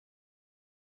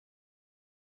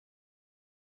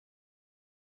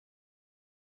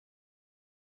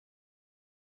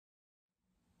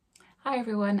Hi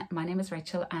everyone, my name is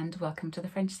Rachel and welcome to the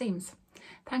French Seams.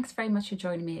 Thanks very much for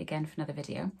joining me again for another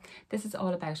video. This is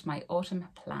all about my autumn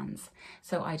plans.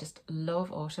 So I just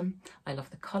love autumn. I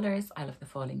love the colours, I love the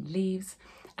falling leaves.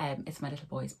 It's my little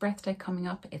boy's birthday coming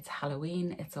up, it's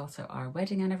Halloween, it's also our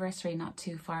wedding anniversary not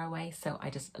too far away, so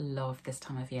I just love this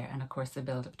time of year and of course the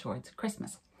build up towards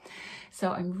Christmas.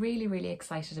 So I'm really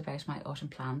excited about my autumn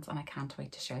plans and I can't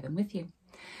wait to share them with you.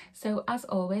 So as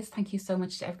always, thank you so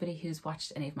much to everybody who's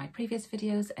watched any of my previous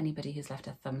videos, anybody who's left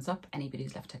a thumbs up, anybody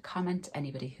who's left a comment,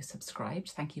 anybody who's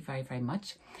subscribed. Thank you very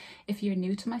much. If you're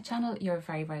new to my channel, you're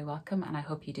very welcome and I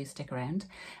hope you do stick around.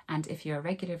 And if you're a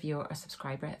regular viewer or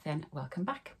subscriber, then welcome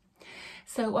back.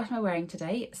 So what am I wearing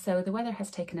today? So the weather has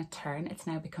taken a turn. It's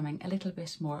now becoming a little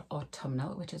bit more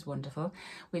autumnal, which is wonderful.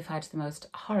 We've had the most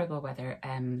horrible weather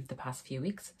the past few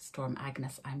weeks. Storm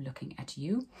Agnes, I'm looking at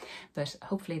you. But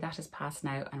hopefully that has passed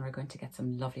now and we're going to get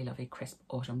some lovely crisp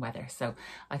autumn weather. So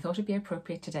I thought it'd be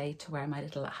appropriate today to wear my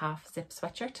little half zip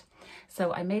sweatshirt.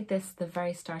 So I made this the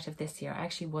very start of this year. I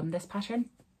actually won this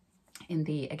pattern in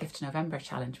the A Gift to November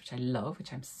challenge, which I love,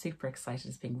 which I'm super excited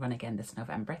is being run again this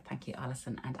November. Thank you,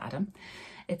 Alison and Adam.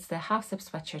 It's the half zip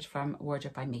sweatshirt from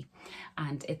Wardrobe by Me,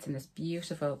 and it's in this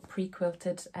beautiful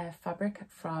pre-quilted fabric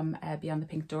from Beyond the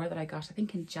Pink Door that I got, I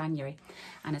think, in January.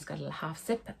 And it's got a little half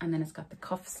zip, and then it's got the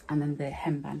cuffs and then the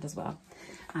hemband as well.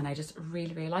 And I just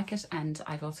really like it. And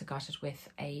I've also got it with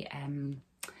a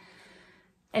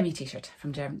Emmy t-shirt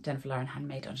from Jennifer Lauren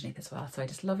Handmade underneath as well. So I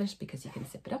just love it because you can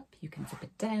zip it up, you can zip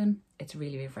it down. It's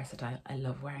really versatile. I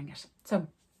love wearing it. So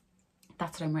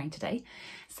that's what I'm wearing today.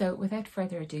 So without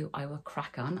further ado, I will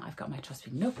crack on. I've got my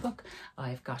Trust Me notebook.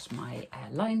 I've got my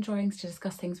line drawings to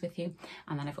discuss things with you.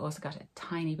 And then I've also got a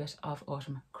tiny bit of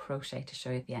autumn crochet to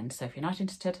show you at the end. So if you're not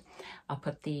interested, I'll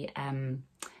put the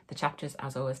chapters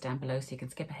as always down below so you can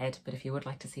skip ahead. But if you would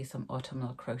like to see some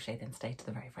autumnal crochet, then stay to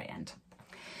the very end.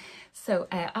 So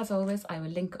as always, I will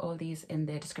link all these in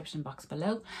the description box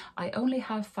below. I only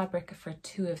have fabric for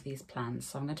 2 of these plans,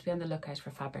 so I'm going to be on the lookout for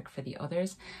fabric for the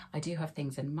others. I do have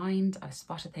things in mind, I've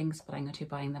spotted things, but I'm going to be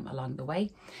buying them along the way.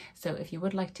 So if you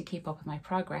would like to keep up with my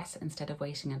progress instead of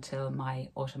waiting until my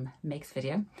autumn makes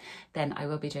video, then I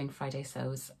will be doing Friday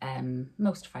sews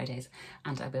most Fridays,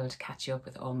 and I'll be able to catch you up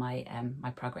with all my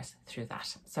my progress through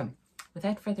that. So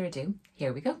without further ado,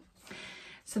 here we go.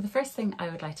 So the first thing I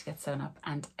would like to get sewn up,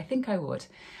 and I think I would,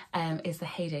 is the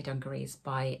Heyday dungarees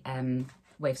by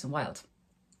Waves and Wild.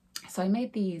 So I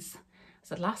made these,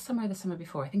 was it last summer or the summer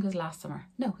before? I think it was last summer.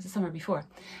 No, it was the summer before,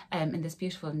 in this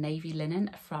beautiful navy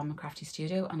linen from Crafty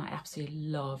Studio, and I absolutely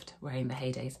loved wearing the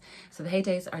Heydays. So the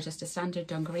Heydays are just a standard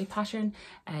dungaree pattern.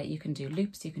 You can do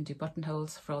loops, you can do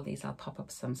buttonholes. For all these, I'll pop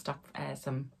up some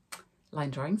some line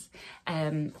drawings,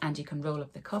 and you can roll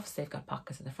up the cuffs. They've got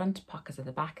pockets at the front, pockets at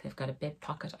the back, they've got a bib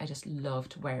pocket. I just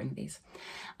loved wearing these,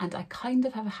 and I kind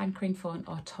of have a hankering for an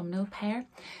autumnal pair,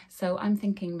 so I'm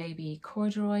thinking maybe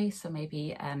corduroy, so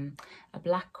maybe a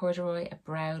black corduroy, a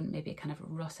brown, maybe a kind of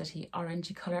russety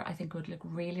orangey colour. I think would look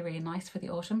really nice for the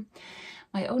autumn.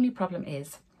 My only problem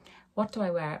is, what do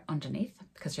I wear underneath?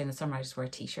 Because during the summer I just wore a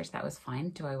t-shirt, that was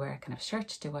fine. Do I wear a kind of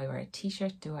shirt? Do I wear a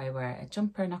t-shirt? Do I wear a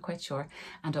jumper? Not quite sure.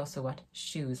 And also what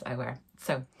shoes I wear.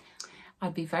 So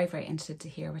I'd be very interested to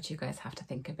hear what you guys have to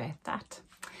think about that.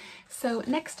 So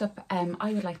next up,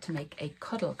 I would like to make a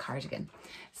cuddle cardigan.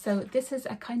 So this is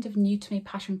a kind of new to me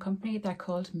pattern company. They're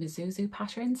called Mizuzu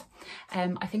Patterns.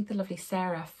 I think the lovely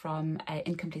Sarah from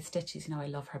Incomplete Stitches, you know, I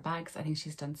love her bags. I think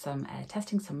she's done some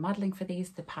testing, some modelling for these.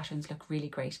 The patterns look really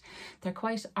great. They're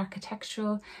quite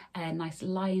architectural, nice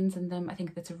lines in them. I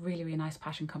think that's a really nice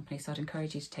pattern company, so I'd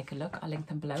encourage you to take a look. I'll link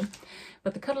them below.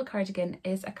 But the cuddle cardigan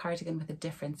is a cardigan with a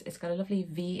difference. It's got a lovely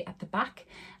V at the back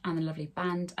and a lovely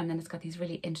band, and then it's got these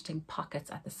really interesting pockets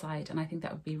at the side, and I think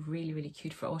that would be really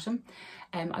cute for autumn.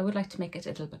 I would like to make it a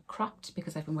little bit cropped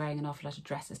because I've been wearing an awful lot of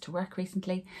dresses to work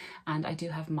recently, and I do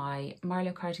have my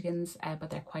Marlowe cardigans, but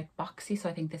they're quite boxy, so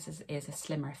I think this is a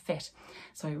slimmer fit.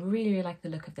 So I really like the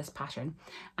look of this pattern,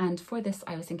 and for this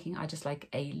I was thinking I just like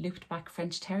a looped back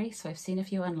French terry. So I've seen a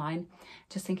few online,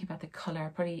 just thinking about the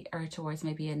colour, probably err towards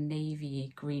maybe a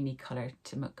navy greeny colour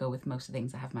to go with most of the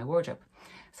things I have in my wardrobe.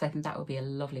 So I think that would be a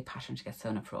lovely pattern to get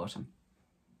sewn up for autumn.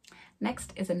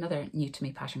 Next is another new to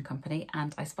me pattern company,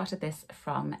 and I spotted this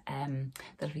from the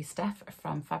lovely Steph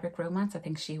from Fabric Romance. I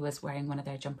think she was wearing one of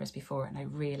their jumpers before and I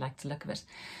really liked the look of it.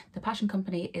 The pattern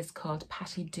company is called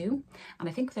Patty Do, and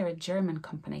I think they're a German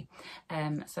company.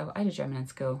 So I did German in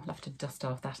school. I'll have to dust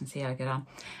off that and see how I get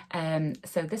on.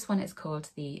 So this one is called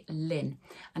the Lynn,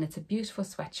 and it's a beautiful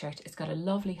sweatshirt. It's got a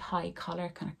lovely high collar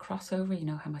kind of crossover. You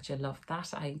know how much I love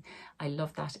that. I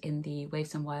love that in the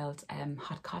Waves and Wild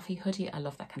hot coffee hoodie. I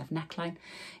love that kind of neck neckline.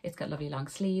 It's got lovely long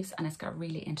sleeves and it's got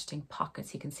really interesting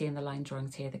pockets. You can see in the line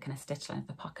drawings here the kind of stitch line of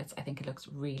the pockets. I think it looks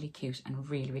really cute and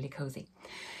really, really cozy.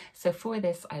 So for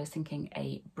this, I was thinking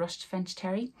a brushed French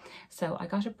terry. So I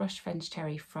got a brushed French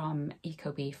terry from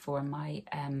Ecobee for my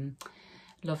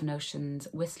Love Notions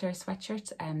Whistler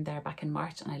sweatshirt there back in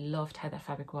March, and I loved how that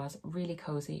fabric was. Really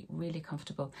cozy, really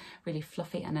comfortable, really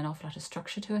fluffy, and an awful lot of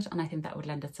structure to it, and I think that would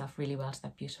lend itself really well to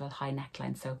that beautiful high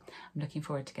neckline. So I'm looking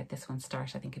forward to get this one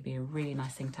started. I think it'd be a really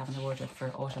nice thing to have in the wardrobe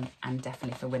for autumn and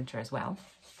definitely for winter as well.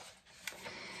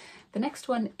 The next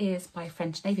one is by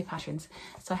French Navy Patterns.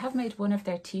 So I have made one of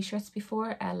their t-shirts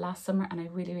before last summer, and I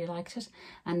really, really liked it.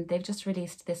 And they've just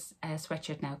released this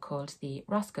sweatshirt now called the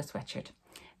Roscoe Sweatshirt.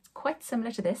 Quite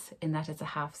similar to this in that it's a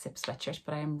half zip sweatshirt,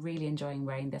 but I am really enjoying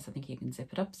wearing this. I think you can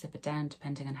zip it up, zip it down,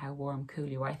 depending on how warm, cool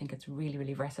you are. I think it's really,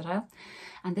 really versatile.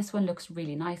 And this one looks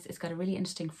really nice. It's got a really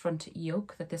interesting front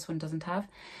yoke that this one doesn't have.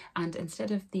 And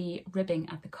instead of the ribbing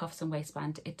at the cuffs and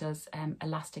waistband, it does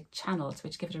elastic channels,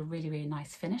 which give it a really, really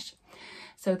nice finish.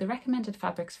 So the recommended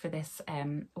fabrics for this,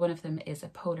 one of them is a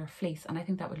polar fleece, and I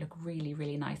think that would look really,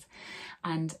 really nice.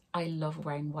 And I love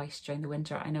wearing white during the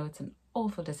winter. I know it's an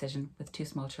awful decision with 2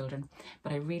 small children,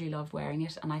 but I really love wearing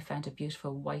it, and I found a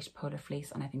beautiful white polar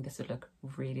fleece, and I think this would look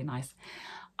really nice.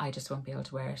 I just won't be able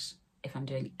to wear it if I'm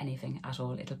doing anything at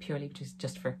all. It'll purely be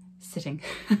just for sitting,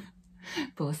 but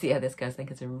we'll see how this goes. I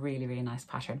think it's a really, really nice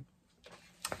pattern.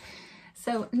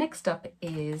 So next up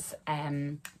is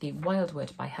the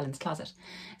Wildwood by Helen's Closet.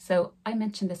 So I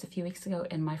mentioned this a few weeks ago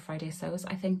in my Friday sews,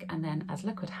 I think, and then as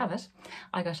luck would have it,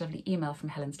 I got a lovely email from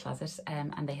Helen's Closet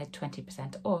and they had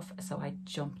 20% off, so I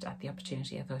jumped at the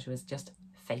opportunity. I thought it was just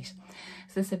fate.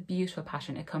 So this is a beautiful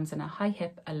pattern. It comes in a high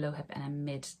hip, a low hip and a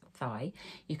mid thigh.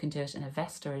 You can do it in a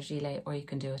vest or a gilet, or you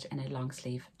can do it in a long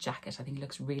sleeve jacket. I think it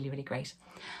looks really, really great.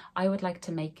 I would like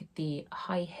to make the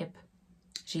high hip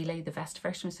gilet the vest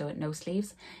version, so with no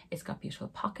sleeves. It's got beautiful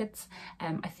pockets.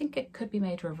 I think it could be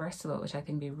made reversible, which I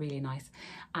think would be really nice.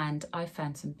 And I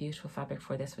found some beautiful fabric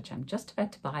for this, which I'm just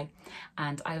about to buy.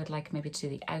 And I would like maybe to do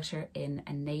the outer in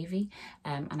a navy,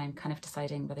 and I'm kind of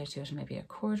deciding whether to do it in maybe a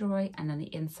corduroy, and then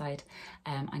the inside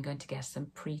I'm going to get some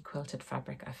pre-quilted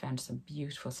fabric. I found some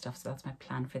beautiful stuff, so that's my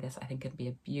plan for this. I think it'd be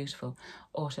a beautiful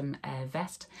autumn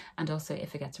vest, and also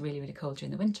if it gets really, really cold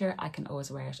during the winter, I can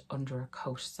always wear it under a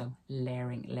coat, so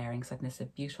layering. So I think this is a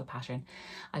beautiful pattern.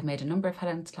 I've made a number of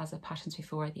Helen's Closet patterns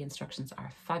before. The instructions are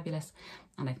fabulous,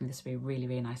 and I think this would be a really,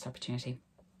 really nice opportunity.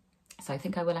 So I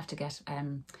think I will have to get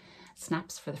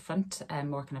snaps for the front,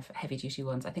 more kind of heavy duty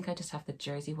ones. I think I just have the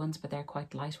jersey ones, but they're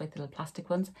quite lightweight, the little plastic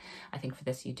ones. I think for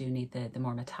this you do need the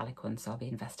more metallic ones, so I'll be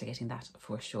investigating that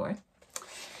for sure.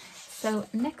 So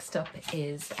next up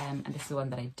is, and this is the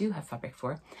one that I do have fabric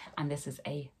for, and this is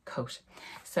a coat.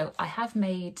 So I have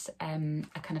made a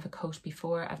kind of a coat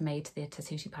before. I've made the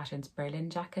Tessuti Patterns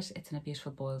Berlin jacket. It's in a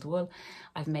beautiful boiled wool.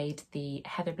 I've made the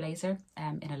heather blazer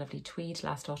in a lovely tweed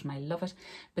last autumn. I love it.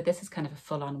 But this is kind of a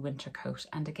full-on winter coat.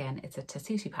 And again, it's a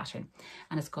Tessuti pattern,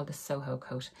 and it's called the Soho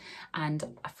Coat. And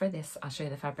for this, I'll show you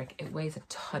the fabric. It weighs a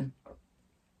ton.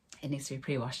 It needs to be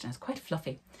pre-washed, and it's quite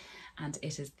fluffy. And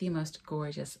it is the most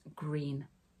gorgeous green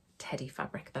teddy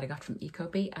fabric that I got from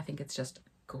Ecobee. I think it's just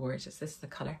gorgeous. This is the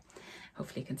colour.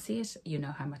 Hopefully you can see it. You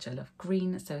know how much I love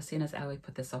green. So as soon as Ellie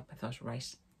put this up, I thought,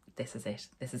 right, this is it.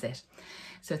 This is it.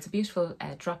 So it's a beautiful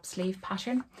drop sleeve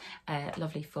pattern,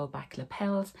 lovely full back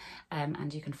lapels,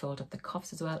 and you can fold up the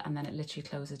cuffs as well, and then it literally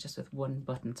closes just with one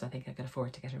button. So I think I could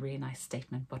afford to get a really nice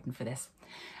statement button for this.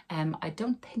 I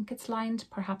don't think it's lined.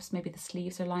 Perhaps maybe the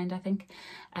sleeves are lined, I think.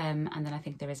 And then I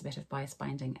think there is a bit of bias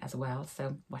binding as well.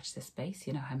 So watch this space.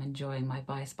 You know, I'm enjoying my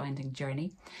bias binding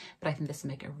journey. But I think this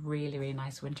will make a really, really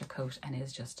nice winter coat, and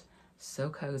is just so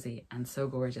cozy and so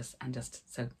gorgeous and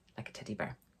just so like a teddy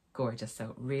bear. Gorgeous.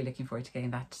 So really looking forward to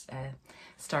getting that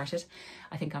started.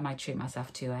 I think I might treat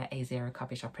myself to AZ or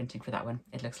copy shop printing for that one.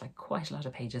 It looks like quite a lot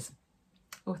of pages.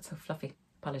 Oh, it's so fluffy.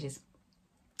 Apologies.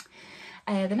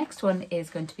 The next one is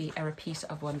going to be a repeat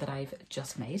of one that I've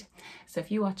just made. So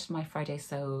if you watched my Friday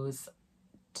sews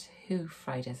 2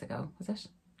 Fridays ago, was it?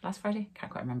 Last Friday?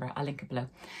 Can't quite remember. I'll link it below.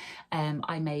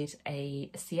 I made a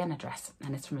Sienna dress,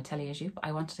 and it's from Atelier Jupe.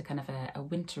 I wanted a kind of a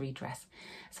wintry dress.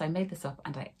 So I made this up,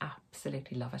 and I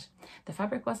absolutely love it. The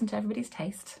fabric wasn't everybody's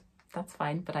taste. That's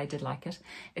fine, but I did like it.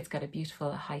 It's got a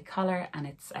beautiful high collar, and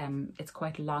it's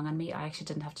quite long on me. I actually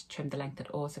didn't have to trim the length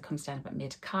at all, so it comes down about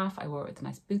mid calf. I wore it with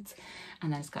nice boots,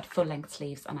 and then it's got full length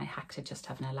sleeves, and I hacked it just to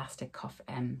have an elastic cuff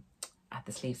at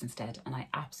the sleeves instead, and I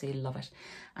absolutely love it.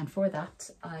 And for that,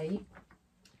 I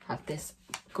have this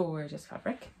gorgeous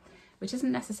fabric, which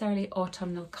isn't necessarily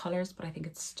autumnal colours, but I think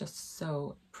it's just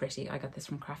so pretty. I got this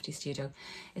from Crafty Studio.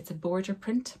 It's a border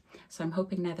print, so I'm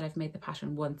hoping now that I've made the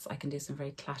pattern once, I can do some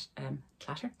very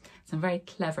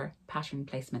clever pattern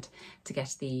placement to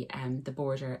get the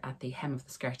border at the hem of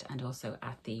the skirt and also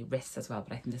at the wrists as well.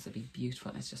 But I think this would be beautiful,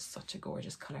 and it's just such a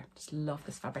gorgeous colour. Just love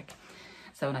this fabric.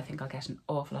 So, and I think I'll get an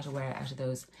awful lot of wear out of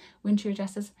those wintry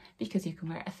dresses because you can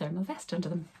wear a thermal vest under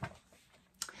them.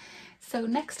 So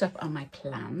next up on my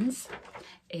plans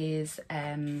is,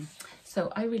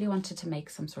 so I really wanted to make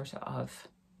some sort of,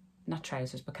 not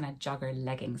trousers, but kind of jogger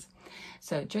leggings.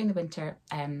 So during the winter,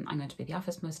 I'm going to be at the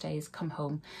office most days, come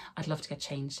home. I'd love to get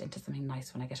changed into something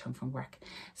nice when I get home from work.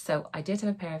 So I did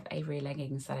have a pair of Avery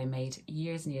leggings that I made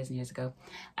years and years and years ago.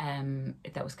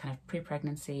 That was kind of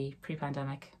pre-pregnancy,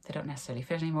 pre-pandemic. They don't necessarily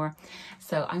fit anymore.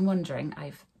 So I'm wondering,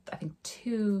 I think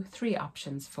 2-3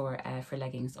 options for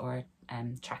leggings or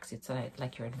tracksuits that I'd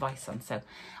like your advice on. So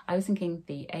I was thinking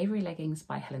the Avery leggings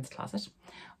by Helen's Closet,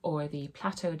 or the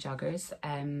plateau joggers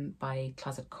by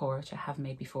Closet Core, which I have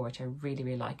made before, which I really,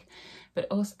 really like, but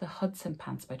also the Hudson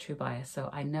pants by True Bias. So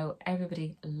I know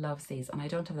everybody loves these and I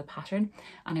don't have the pattern,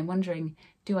 and I'm wondering,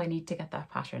 do I need to get that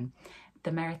pattern?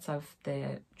 The merits of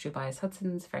the True Bias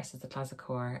Hudsons versus the Closet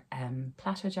Core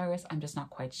plateau joggers, I'm just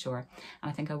not quite sure. And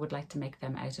I think I would like to make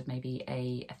them out of maybe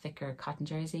a thicker cotton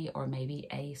jersey or maybe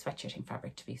a sweatshirting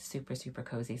fabric to be super, super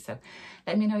cozy. So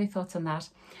let me know your thoughts on that.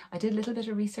 I did a little bit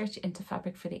of research into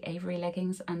fabric for the Avery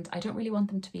leggings, and I don't really want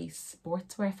them to be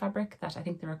sportswear fabric. That I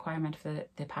think the requirement for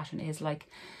the pattern is like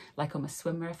almost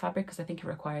swimwear fabric, because I think it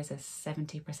requires a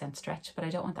 70% stretch, but I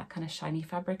don't want that kind of shiny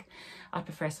fabric. I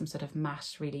prefer some sort of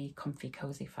matte, really comfy,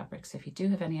 cozy fabric. So if you do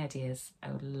have any ideas,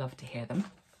 I would love to hear them.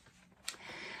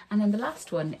 And then the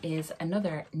last one is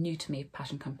another new to me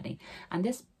pattern company, and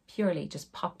this purely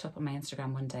just popped up on my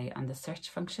Instagram one day on the search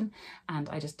function, and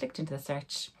I just clicked into the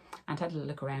search and had a little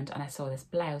look around, and I saw this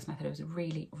blouse and I thought it was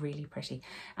really, really pretty.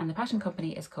 And the pattern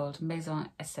company is called Maison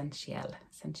Essential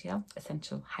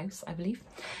House, I believe.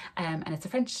 And it's a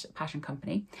French pattern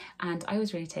company, and I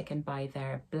was really taken by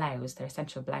their blouse, their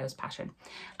essential blouse pattern.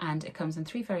 And it comes in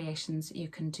 3 variations. You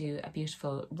can do a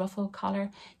beautiful ruffle collar,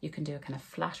 you can do a kind of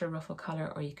flatter ruffle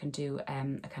collar, or you can do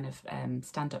a kind of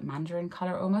stand-up mandarin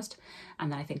collar almost.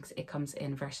 And then I think it comes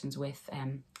in versions with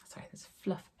sorry, there's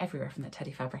fluff everywhere from the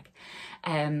teddy fabric,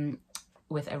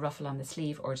 with a ruffle on the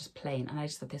sleeve or just plain, and I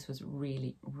just thought this was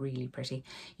really, really pretty.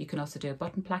 You can also do a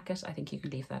button placket. I think you can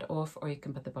leave that off, or you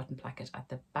can put the button placket at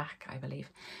the back, I believe.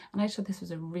 And I just thought this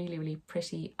was a really, really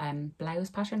pretty blouse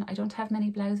pattern. I don't have many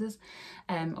blouses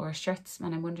or shirts,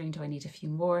 and I'm wondering, do I need a few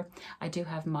more? I do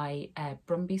have my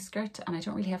Brumby skirt, and I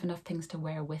don't really have enough things to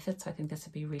wear with it, so I think this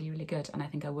would be really, really good. And I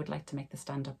think I would like to make the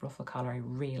stand-up ruffle collar. I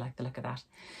really like the look of that.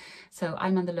 So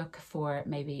I'm on the look for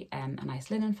maybe a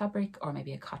nice linen fabric, or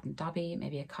maybe a cotton dobby,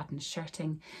 maybe a cotton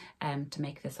shirting to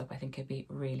make this up. I think it'd be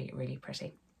really, really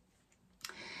pretty.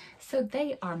 So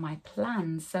they are my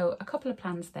plans. So a couple of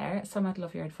plans there. Some I'd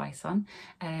love your advice on.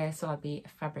 So I'll be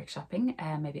fabric shopping,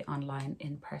 maybe online,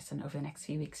 in person over the next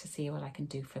few weeks to see what I can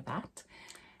do for that.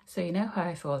 So you know how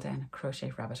I fall down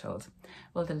crochet rabbit holes.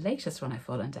 Well, the latest one I've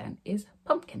fallen down is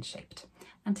pumpkin shaped.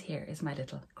 And here is my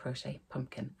little crochet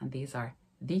pumpkin. And these are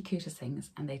the cutest things,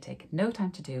 and they take no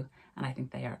time to do, and I think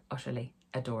they are utterly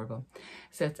adorable.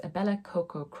 So it's a Bella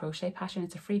Coco crochet pattern.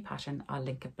 It's a free pattern. I'll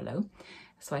link it below.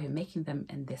 So I've been making them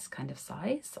in this kind of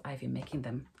size. I've been making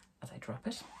them, as I drop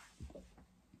it,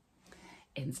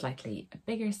 in slightly a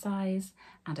bigger size,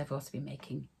 and I've also been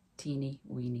making teeny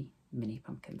weeny mini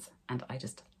pumpkins, and I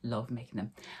just love making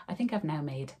them. I think I've now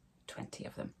made 20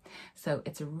 of them. So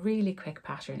it's a really quick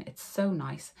pattern. It's so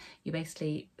nice. You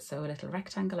basically sew a little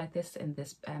rectangle like this in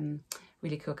this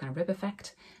really cool kind of rib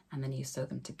effect, and then you sew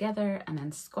them together and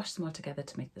then squash them all together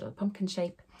to make the little pumpkin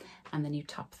shape, and then you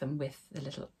top them with the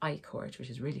little eye cord, which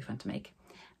is really fun to make,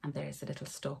 and there's a little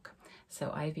stalk.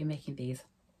 So I've been making these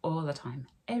all the time,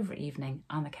 every evening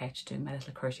on the couch doing my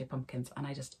little crochet pumpkins, and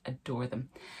I just adore them.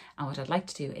 And what I'd like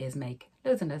to do is make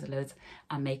loads and loads and loads,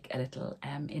 and make a little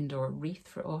indoor wreath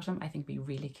for autumn. I think it'd be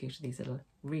really cute, these little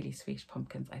really sweet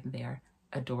pumpkins. I think they are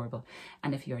adorable.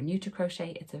 And if you're new to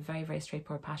crochet, it's a very, very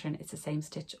straightforward pattern. It's the same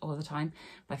stitch all the time,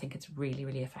 but I think it's really,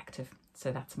 really effective.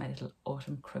 So that's my little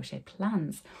autumn crochet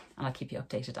plans, and I'll keep you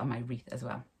updated on my wreath as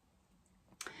well.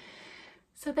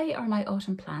 So they are my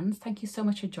autumn plans. Thank you so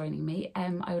much for joining me.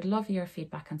 I would love your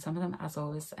feedback on some of them. As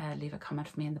always, leave a comment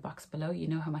for me in the box below. You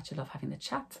know how much I love having the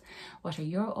chat. What are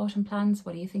your autumn plans?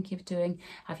 What do you think of doing?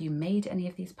 Have you made any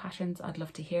of these patterns? I'd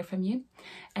love to hear from you.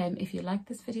 If you like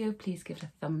this video, please give it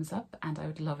a thumbs up, and I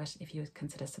would love it if you would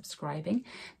consider subscribing.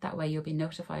 That way you'll be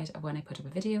notified of when I put up a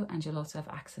video, and you'll also have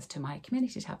access to my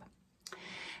community tab.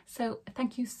 So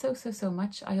thank you so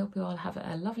much. I hope you all have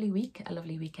a lovely week, a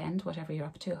lovely weekend, whatever you're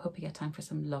up to. I hope you get time for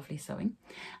some lovely sewing,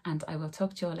 and I will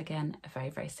talk to you all again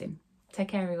very soon. Take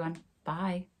care, everyone.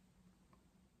 Bye.